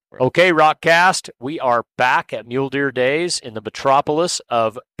Okay, Rockcast, we are back at Mule Deer Days in the metropolis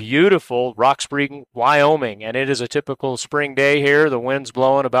of beautiful Rock Spring, Wyoming, and it is a typical spring day here. The wind's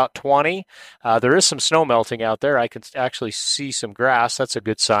blowing about 20. There is some snow melting out there. I can actually see some grass. That's a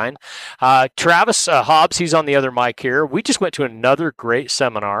good sign. Travis Hobbs, he's on the other mic here. We just went to another great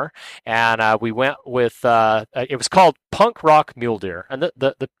seminar, and we went with, it was called Punk Rock Mule Deer, and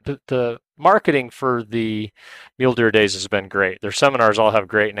the marketing for the Mule Deer Days has been great. Their seminars all have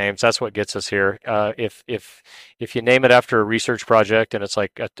great names. That's what gets us here. If you name it after a research project and it's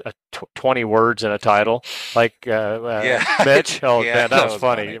like 20 words in a title, like Yeah. Mitch, oh Yeah, man, that was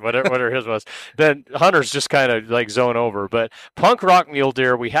funny. Whatever his was. Then Hunter's just kind of like zone over. But Punk Rock Mule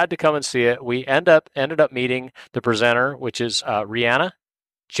Deer, we had to come and see it. We ended up meeting the presenter, which is Rihanna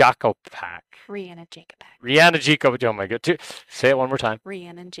Jakopak. Rhiannon Jacopak. Rihanna Jacob. Oh my god! Say it one more time.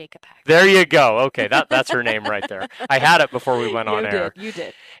 Rhiannon Jacopak. There you go. Okay, that's her name right there. I had it before we went on air. You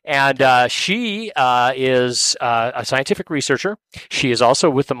did. And she is a scientific researcher. She is also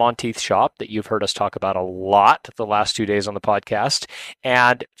with the Monteith Shop that you've heard us talk about a lot the last 2 days on the podcast.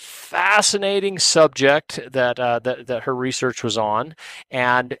 And fascinating subject that her research was on.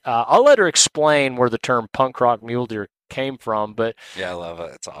 And I'll let her explain where the term punk rock mule deer came from, but yeah, I love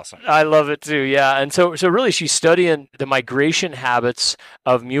it. It's awesome. I love it too. Yeah. And so really she's studying the migration habits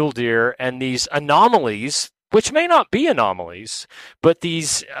of mule deer and these anomalies, which may not be anomalies, but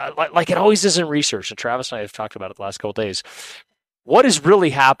these, like it always is in research. And Travis and I have talked about it the last couple of days. What is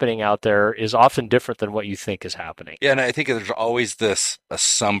really happening out there is often different than what you think is happening. Yeah, and I think there's always this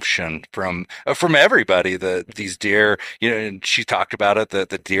assumption from everybody that these deer, and she talked about it, that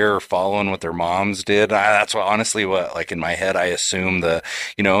the deer are following what their moms did. That's what, honestly, what, like in my head, I assume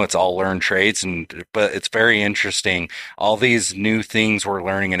it's all learned traits, but it's very interesting. All these new things we're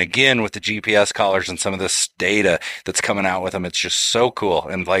learning, and again, with the GPS collars and some of this data that's coming out with them, it's just so cool.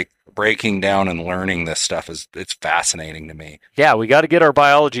 And like, breaking down and learning this stuff it's fascinating to me. Yeah, we got to get our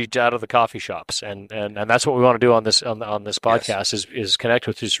biology out of the coffee shops, and that's what we want to do on this podcast. Yes. is connect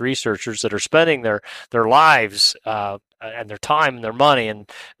with these researchers that are spending their lives and their time and their money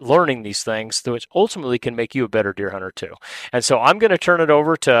and learning these things, which ultimately can make you a better deer hunter too. And so I'm going to turn it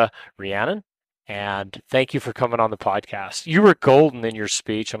over to Rhiannon. And thank you for coming on the podcast. You were golden in your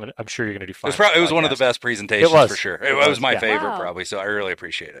speech. I'm sure you're going to do fine. It was one of the best presentations for sure. It was my favorite probably, so I really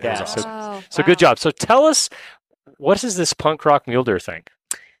appreciate it. Yeah, it was awesome. So good job. So tell us, what is this punk rock mule deer thing?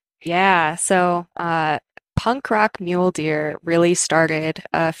 Yeah, so punk rock mule deer really started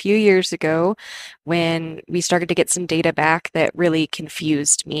a few years ago when we started to get some data back that really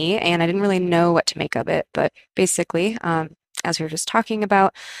confused me, and I didn't really know what to make of it. But basically, as we were just talking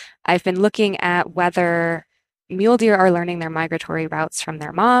about, I've been looking at whether mule deer are learning their migratory routes from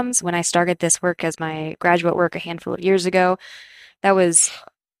their moms. When I started this work as my graduate work a handful of years ago,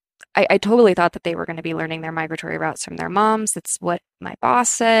 I totally thought that they were going to be learning their migratory routes from their moms. That's what my boss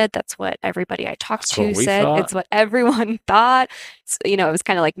said. That's what everybody I talked to said. It's what everyone thought. It was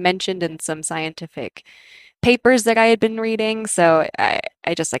kind of like mentioned in some scientific papers that I had been reading. So I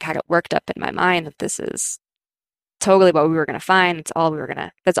just like had it worked up in my mind that this is totally what we were going to find. That's all that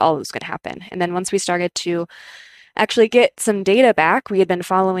was going to happen. And then once we started to actually get some data back, we had been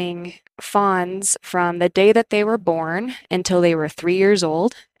following fawns from the day that they were born until they were 3 years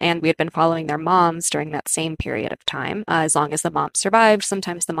old. And we had been following their moms during that same period of time, as long as the moms survived.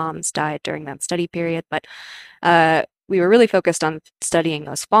 Sometimes the moms died during that study period, but we were really focused on studying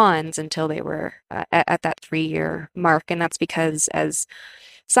those fawns until they were at that 3-year mark. And that's because as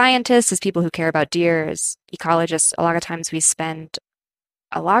scientists, as people who care about deer, as ecologists, a lot of times we spend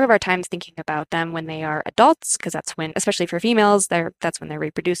a lot of our time thinking about them when they are adults, because that's when, especially for females, that's when they're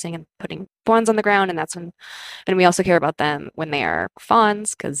reproducing and putting fawns on the ground, and we also care about them when they are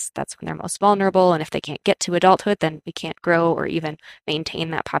fawns, because that's when they're most vulnerable, and if they can't get to adulthood, then we can't grow or even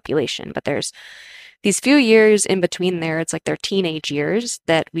maintain that population. But there's these few years in between there, it's like their teenage years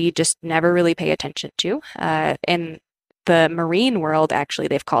that we just never really pay attention to. In the marine world, actually,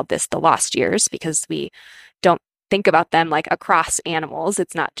 they've called this the lost years, because we don't think about them like across animals.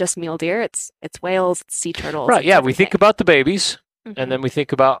 It's not just mule deer, it's whales, it's sea turtles. Right, yeah, we think about the babies, mm-hmm. and then we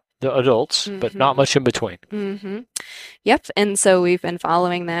think about the adults, mm-hmm. but not much in between. Mm-hmm. Yep, and so we've been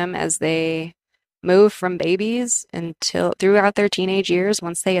following them as they move from babies until throughout their teenage years,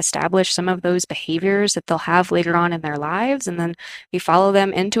 once they establish some of those behaviors that they'll have later on in their lives, and then we follow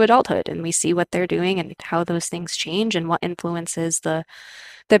them into adulthood, and we see what they're doing and how those things change and what influences the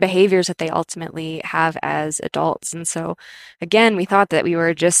behaviors that they ultimately have as adults. And so, again, we thought that we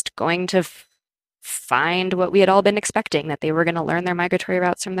were just going to find what we had all been expecting, that they were going to learn their migratory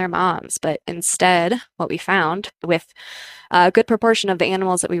routes from their moms. But instead, what we found with a good proportion of the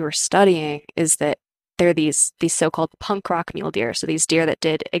animals that we were studying is that they're these so-called punk rock mule deer. So these deer that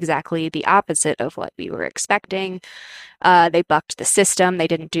did exactly the opposite of what we were expecting. They bucked the system. They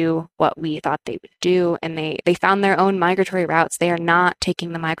didn't do what we thought they would do, and they found their own migratory routes. They are not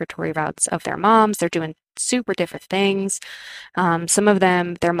taking the migratory routes of their moms. They're doing super different things. Some of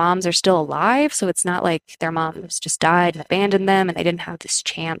them, their moms are still alive, so it's not like their moms just died and abandoned them, and they didn't have this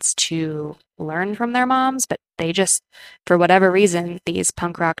chance to learn from their moms. But they just, for whatever reason, these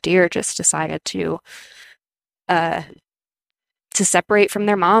punk rock deer just decided to separate from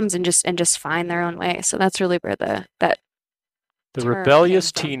their moms and just find their own way. So that's really where the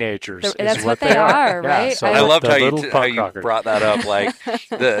rebellious teenagers. That's what they are, right? Yeah, so I loved how you rocker. brought that up. Like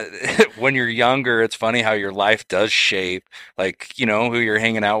when you're younger, it's funny how your life does shape, like, who you're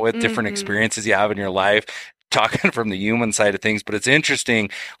hanging out with, different experiences you have in your life. Talking from the human side of things, but it's interesting,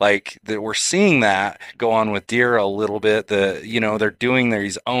 like that we're seeing that go on with deer a little bit. They're doing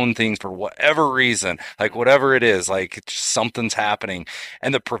these own things for whatever reason, like whatever it is, like it's just something's happening,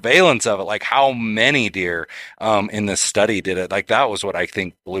 and the prevalence of it, like how many deer in this study did it, like that was what I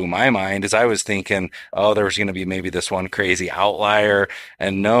think blew my mind. Is I was thinking, oh, there was going to be maybe this one crazy outlier,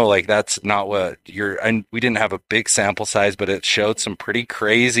 and no, like that's not what and we didn't have a big sample size, but it showed some pretty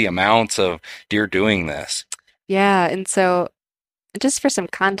crazy amounts of deer doing this. Yeah, and so just for some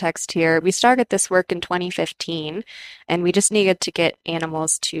context here, we started this work in 2015, and we just needed to get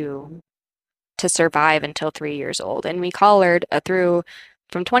animals to survive until 3 years old. And we collared through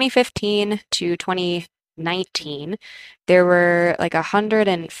from 2015 to 2019, there were like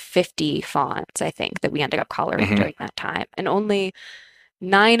 150 fawns, I think, that we ended up collaring during that time, and only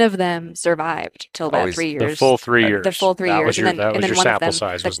 9 of them survived till that 3 years. The full 3 years. The full 3 years. And then your sample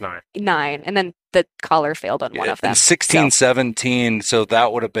size was 9. 9. And then the collar failed on one of them. And 16, 17, so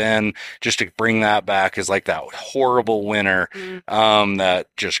that would have been, just to bring that back, is like that horrible winter that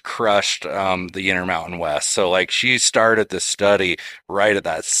just crushed the Intermountain West. So like she started this study right at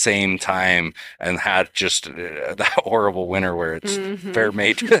that same time and had just that horrible winter where it's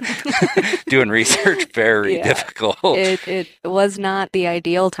made doing research very difficult. It was not the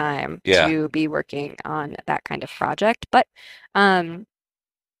ideal time to be working on that kind of project. But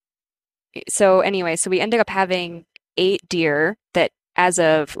so anyway, so we ended up having 8 deer that as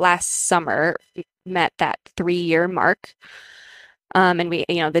of last summer met that 3-year mark. And we,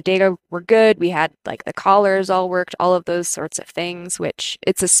 the data were good. We had like the collars all worked, all of those sorts of things, which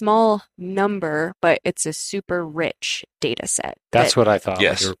it's a small number, but it's a super rich data set. That's what I thought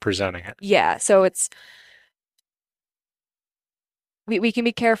when you were presenting it. Yeah. So we can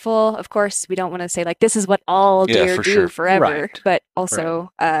be careful. Of course, we don't want to say like, this is what all deer do forever, right. But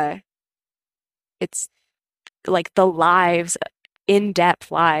also, it's like the lives, in-depth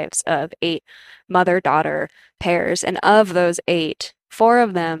lives of 8 mother-daughter pairs. And of those 8, 4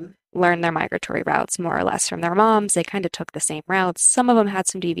 of them learned their migratory routes more or less from their moms. They kind of took the same routes. Some of them had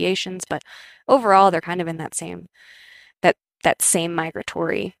some deviations, but overall they're kind of in that same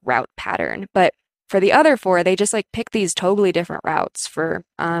migratory route pattern. But for the other 4, they just like pick these totally different routes for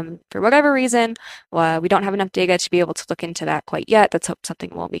whatever reason. We don't have enough data to be able to look into that quite yet. That's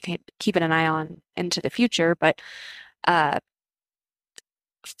something we'll be keeping an eye on into the future. But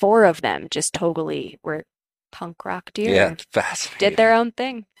 4 of them just totally were punk rock deer. Yeah, fascinating. Did their own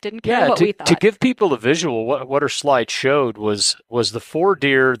thing. Didn't care what we thought. To give people a visual, what her slide showed was the 4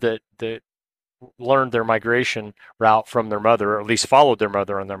 deer that learned their migration route from their mother, or at least followed their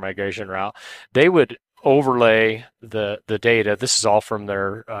mother on their migration route. They would overlay the data. This is all from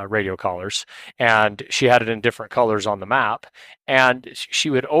their radio collars, and she had it in different colors on the map, and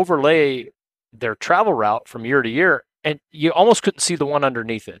she would overlay their travel route from year to year, and you almost couldn't see the one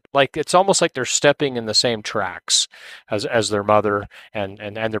underneath it. Like it's almost like they're stepping in the same tracks as their mother and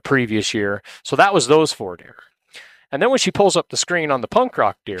their previous year. So that was those 4 deer. And then when she pulls up the screen on the punk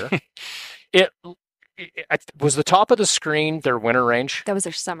rock deer, it was the top of the screen their winter range. That was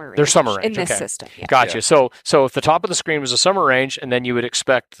their summer range. Their summer range in this system. Yeah. Gotcha. Yeah. So if the top of the screen was a summer range, and then you would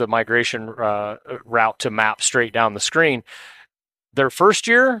expect the migration route to map straight down the screen. Their first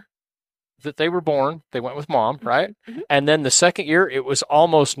year that they were born, they went with mom, right? Mm-hmm. And then the second year, it was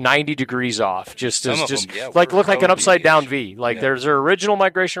almost 90 degrees off, looked like an upside down V. Like there's their original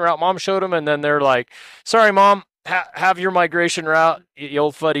migration route mom showed them, and then they're like, "Sorry, mom, have your migration route, you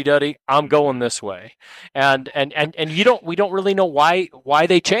old fuddy duddy. I'm going this way." And we don't really know why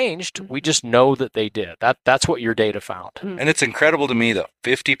they changed. We just know that they did. That's what your data found. And it's incredible to me that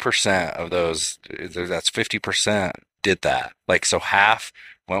 50% of those, that's 50% did that. Like, so half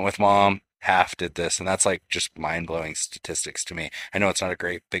went with mom, half did this. And that's like just mind-blowing statistics to me. I know it's not a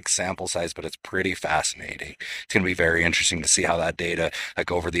great big sample size, but it's pretty fascinating. It's going to be very interesting to see how that data,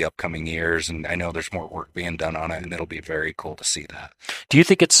 like over the upcoming years. And I know there's more work being done on it, and it'll be very cool to see that. Do you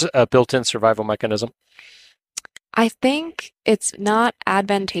think it's a built-in survival mechanism? I think it's not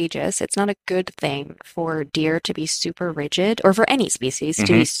advantageous. It's not a good thing for deer to be super rigid, or for any species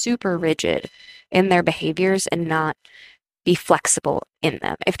to be super rigid in their behaviors and not be flexible in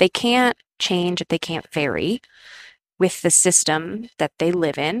them. If they can't change, if they can't vary with the system that they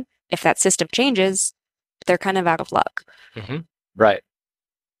live in, if that system changes, they're kind of out of luck. Right.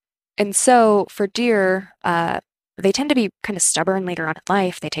 And so for deer, they tend to be kind of stubborn later on in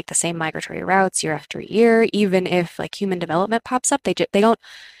life. They take the same migratory routes year after year. Even if like human development pops up, they don't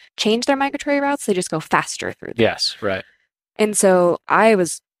change their migratory routes. They just go faster through them. Yes, right. And so I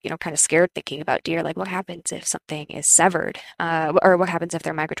was, kind of scared thinking about deer. Like, what happens if something is severed? Or what happens if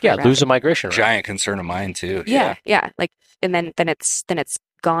their migratory route lose a migration route. Giant concern of mine too. Yeah. Like, and then it's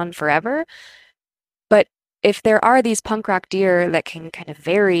gone forever. But if there are these punk rock deer that can kind of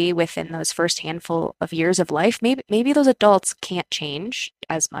vary within those first handful of years of life, maybe those adults can't change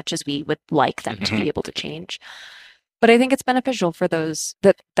as much as we would like them to be able to change. But I think it's beneficial for those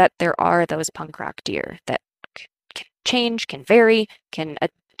that there are those punk rock deer that can change, can vary, can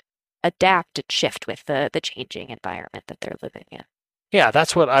adapt and shift with the changing environment that they're living in. Yeah,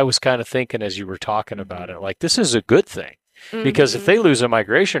 that's what I was kind of thinking as you were talking about it. Like, this is a good thing. Because if they lose a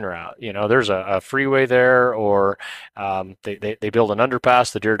migration route, there's a freeway there, or they build an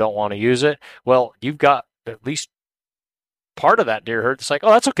underpass, the deer don't want to use it. Well, you've got at least part of that deer herd that's like, oh,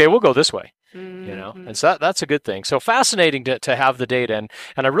 that's okay, we'll go this way. And so that's a good thing. So fascinating to have the data, and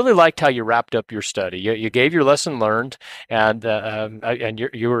I really liked how you wrapped up your study. You gave your lesson learned, and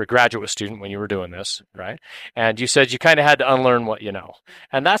you were a graduate student when you were doing this, right? And you said you kind of had to unlearn what you know,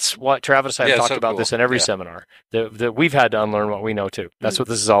 and that's what Travis and I have talked about this in every seminar. That we've had to unlearn what we know too. That's what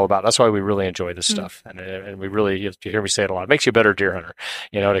this is all about. That's why we really enjoy this stuff, and we really, you hear me say it a lot. It makes you a better deer hunter,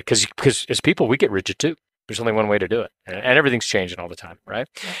 because as people we get rigid too. There's only one way to do it, and everything's changing all the time, right?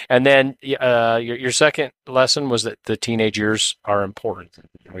 Yeah. And then your second lesson was that the teenage years are important.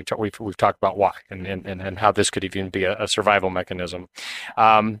 We've talked about why and how this could even be a survival mechanism.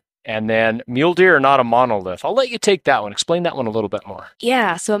 And then mule deer are not a monolith. I'll let you take that one. Explain that one a little bit more.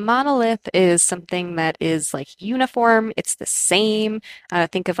 Yeah, so a monolith is something that is like uniform. It's the same.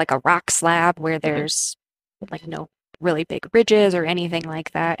 Think of like a rock slab where there's like no really big ridges or anything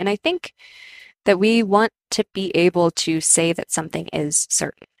like that. And I think that we want to be able to say that something is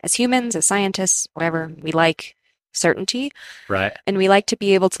certain. As humans, as scientists, whatever, we like certainty. Right. And we like to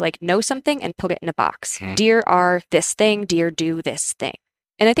be able to like know something and put it in a box. Deer are this thing, deer do this thing.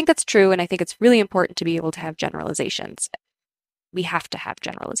 And I think that's true, and I think it's really important to be able to have generalizations. We have to have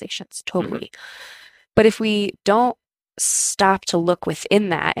generalizations, totally. But if we don't stop to look within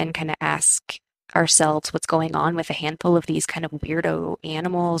that and kind of ask ourselves what's going on with a handful of these kind of weirdo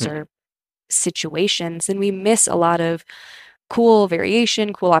animals or situations, then we miss a lot of cool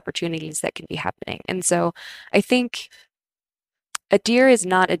variation, cool opportunities that can be happening. And so I think a deer is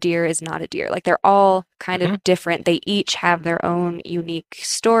not a deer is not a deer. Like, they're all kind of different. They each have their own unique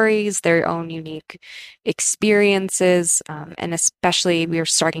stories, their own unique experiences. And especially we're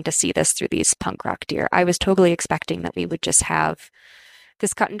starting to see this through these punk rock deer. I was totally expecting that we would just have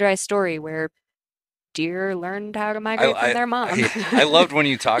this cut and dry story where deer learned how to migrate from their mom. I loved when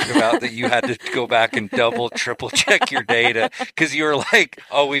you talked about that you had to go back and double, triple check your data because you were like,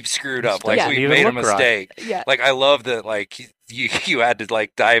 oh, we've screwed up. Like, we made a mistake. Right. Yeah. Like, I love that, like, you had to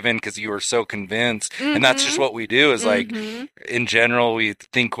like dive in because you were so convinced. And that's just what we do is like, in general, we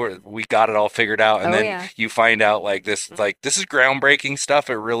think we got it all figured out. And then you find out like this is groundbreaking stuff.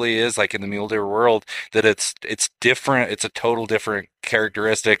 It really is, like, in the mule deer world, that it's different. It's a total different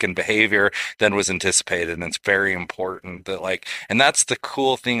characteristic and behavior than was anticipated. And it's very important that, like, and that's the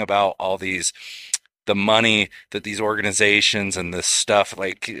cool thing about all these, the money that these organizations and this stuff,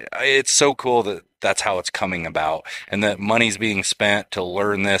 like, it's so cool that that's how it's coming about, and that money's being spent to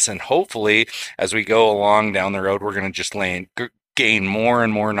learn this. And hopefully, as we go along down the road, we're going to just gain more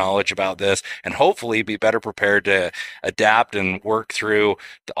and more knowledge about this, and hopefully be better prepared to adapt and work through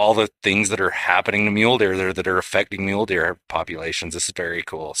all the things that are happening to mule deer that are affecting mule deer populations. This is very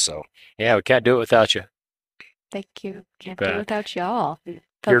cool. So yeah, we can't do it without you. Thank you. Can't do it without y'all.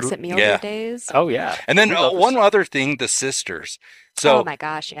 Folks at Mule Deer Days. Oh, yeah. And then one other thing, the sisters. So, oh my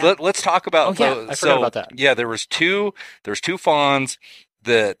gosh, yeah. Let's talk about. I forgot about that. Yeah, there's two fawns.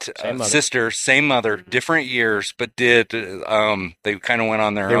 that Same mother. sister, same mother, different years, but did they kind of went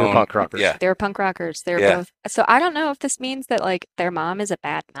on their They were own. punk rockers. Yeah. They were punk rockers. They were Yeah. both. So I don't know if this means that like their mom is a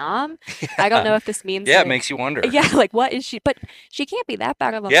bad mom. I don't know if this means Yeah, that it makes you wonder. yeah, like what is she? But she can't be that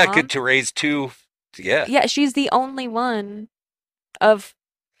bad of a Yeah, mom. good to raise two. Yeah. Yeah, she's the only one of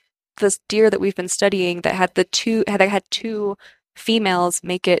this deer that we've been studying that had two females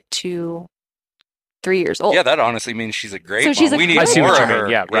make it to 3 years old. Yeah, that honestly means she's a great So mom. she's a We need I see more what you of her.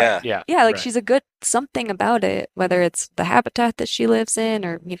 mean. Yeah, right. Yeah. Yeah, like right. she's a good something about it, whether it's the habitat that she lives in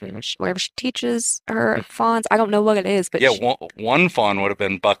or even wherever she teaches her fawns. I don't know what it is, but Yeah, one fawn would have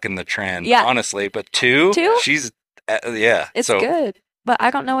been bucking the trend, Yeah. honestly, but two, Two? she's yeah. it's So good. But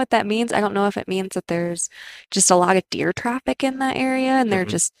I don't know what that means. I don't know if it means that there's just a lot of deer traffic in that area and they're Mhm.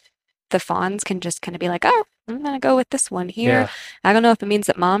 just the fawns can just kind of be like, oh, I'm gonna go with this one here. Yeah. I don't know if it means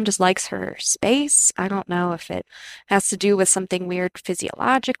that mom just likes her space. I don't know if it has to do with something weird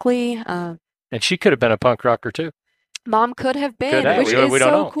physiologically. And she could have been a punk rocker too. Mom could have been, Could have. which We is don't so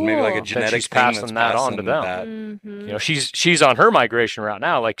know. cool. maybe like a Then genetic she's thing passing that's that on to passing them. that. Mhm. You know, she's on her migration route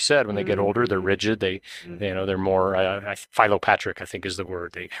now. Like you said, when they get older, they're Mhm. rigid. They, Mhm. you know, they're more philopatric, I think is the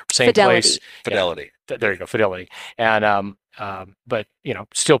word. They same Fidelity. place. Fidelity. There you go, fidelity. And but you know,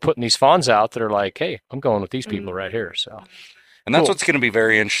 still putting these fawns out that are like, hey, I'm going with these people right here. So And that's Cool. what's going to be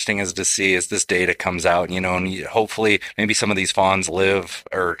very interesting is to see as this data comes out, you know, and hopefully maybe some of these fawns live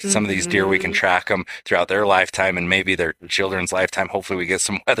or some of these deer, we can Mhm. track them throughout their lifetime and maybe their children's lifetime. Hopefully we get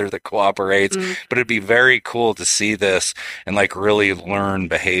some weather that cooperates, Mm. but it'd be very cool to see this and like really learn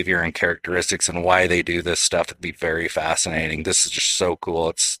behavior and characteristics and why they do this stuff. It'd be very fascinating. This is just so cool.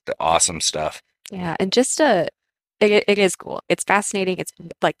 It's awesome stuff. Yeah, and it is cool. It's fascinating. It's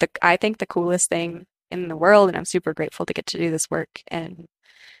like I think the coolest thing in the world, and I'm super grateful to get to do this work and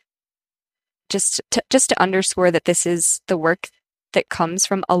just to underscore that this is the work that comes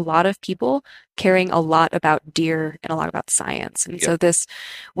from a lot of people caring a lot about deer and a lot about science. And so this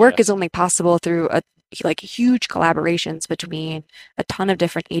work is only possible through huge collaborations between a ton of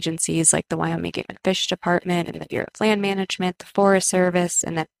different agencies like the Wyoming Game and Fish Department and the Bureau of Land Management, the Forest Service,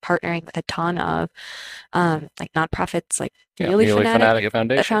 and then partnering with a ton of like nonprofits like Muley Fanatic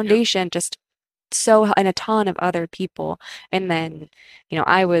Foundation, just and a ton of other people. And then, you know,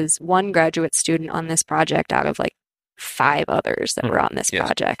 I was one graduate student on this project out of like 5 others that were on this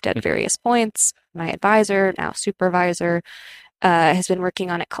project at various points. My advisor, now supervisor, has been working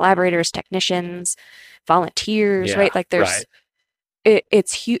on it, collaborators, technicians, volunteers, right? Like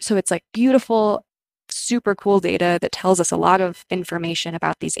it's huge. So it's like beautiful, super cool data that tells us a lot of information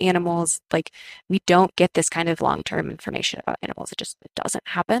about these animals. Like we don't get this kind of long-term information about animals. It doesn't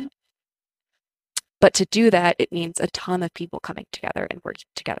happen. But to do that, it means a ton of people coming together and working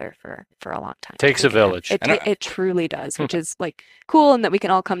together for a long time. Takes a village. It truly does, which is like cool, and that we can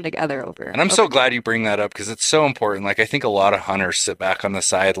all come together over. And I'm so glad you bring that up because it's so important. Like I think a lot of hunters sit back on the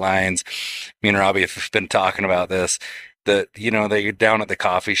sidelines. Me and Robbie have been talking about this. That, you know, they're down at the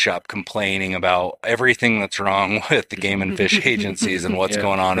coffee shop complaining about everything that's wrong with the game and fish agencies and what's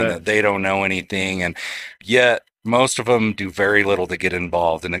going on and that they don't know anything. And yet most of them do very little to get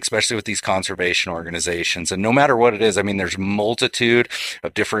involved, and especially with these conservation organizations. And no matter what it is, I mean, there's multitude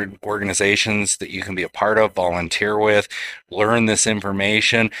of different organizations that you can be a part of, volunteer with, learn this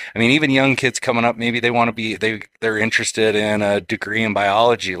information. I mean, even young kids coming up, maybe they want to be, they're interested in a degree in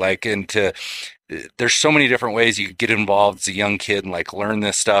biology, like there's so many different ways you could get involved as a young kid and like learn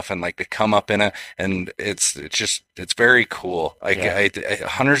this stuff and like to come up in it. And it's very cool. Like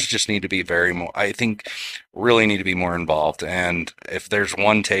hunters just need to be I think really need to be more involved. And if there's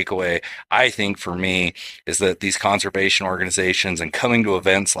one takeaway, I think for me is that these conservation organizations and coming to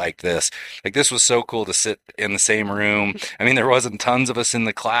events like this was so cool to sit in the same room. I mean, there wasn't tons of us in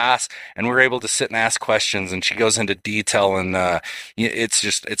the class and we were able to sit and ask questions, and she goes into detail, and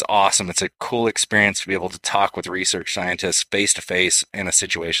it's awesome. It's a cool experience to be able to talk with research scientists face to face in a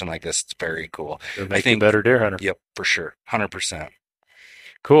situation like this. It's very cool. I think a better deer hunter. Yep, for sure. 100%.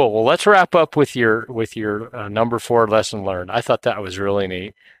 Cool. Well, let's wrap up with your number 4 lesson learned. I thought that was really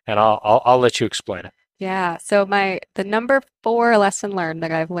neat, and I'll let you explain it. Yeah. So the number 4 lesson learned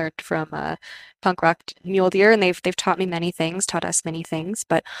that I've learned from punk rock mule deer, and they've taught me many things, taught us many things,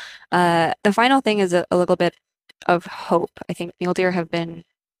 but the final thing is a little bit of hope. I think mule deer have been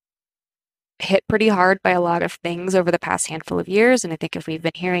hit pretty hard by a lot of things over the past handful of years. And I think if we've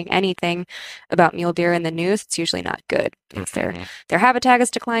been hearing anything about mule deer in the news, it's usually not good. If their habitat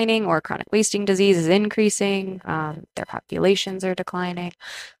is declining or chronic wasting disease is increasing, their populations are declining.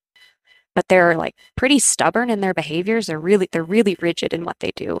 but they're like pretty stubborn in their behaviors. They're really rigid in what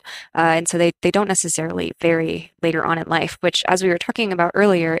they do. And so they don't necessarily vary later on in life, which, as we were talking about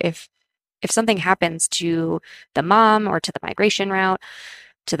earlier, if something happens to the mom or to the migration route,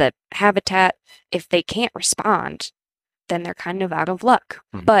 to the habitat, if they can't respond, then they're kind of out of luck.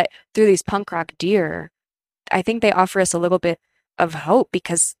 Mhm. But through these punk rock deer, I think they offer us a little bit of hope,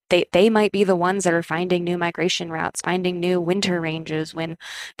 because they might be the ones that are finding new migration routes, finding new winter ranges when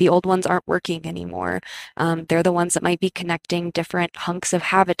the old ones aren't working anymore. They're the ones that might be connecting different hunks of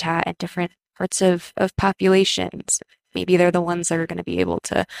habitat and different parts of populations. Maybe they're the ones that are going to be able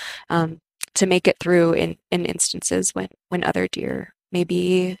to make it through in instances when other deer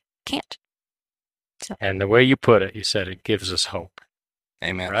maybe can't. So. And the way you put it, you said it gives us hope.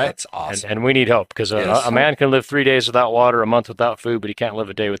 Amen. Right? That's awesome. And we need hope, because Yes. a man can live 3 days without water, a month without food, but he can't live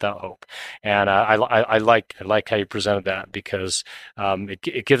a day without hope. And I like how you presented that, because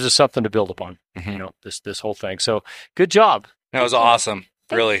it gives us something to build upon. Mhm. You know, this whole thing. So good job. That was Thank you. awesome.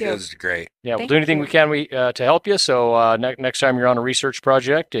 Thank Really, you. it was great. Yeah, we'll Thank do anything you. we can to help you. So next time you're on a research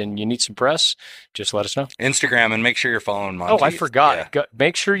project and you need some press, just let us know. Instagram, and make sure you're following Monteith. Oh, I forgot. Yeah.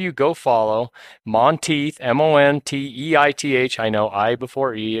 Make sure you go follow Monteith, Monteith. I know I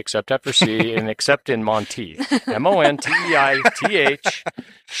before E, except after C, and except in Monteith. Monteith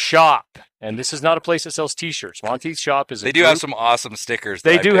shop. And this is not a place that sells T-shirts. Monteith Shop is a They do group. have some awesome stickers.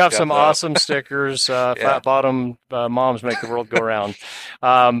 They that I do picked have up, some though. awesome stickers. Fat bottom moms make the world go round.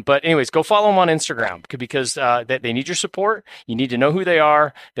 But anyways, go follow them on Instagram, because they need your support. You need to know who they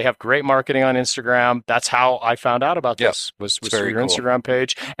are. They have great marketing on Instagram. That's how I found out about this, was through very your cool. Instagram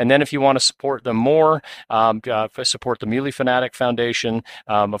page. And then if you want to support them more, support the Mule Fanatic Foundation.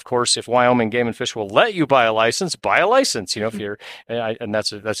 Of course, if Wyoming Game and Fish will let you buy a license, buy a license. You know, if you're, and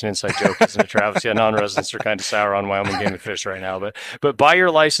that's an inside joke, isn't it, Travis? Yeah, non-residents are kind of sour on Wyoming Game and Fish right now, but buy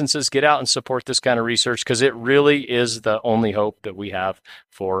your licenses, get out and support this kind of research, because it really is the only hope that we have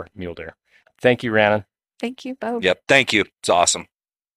for mule deer. Thank you, Rhiannon. Thank you both. Yep. Thank you. It's awesome.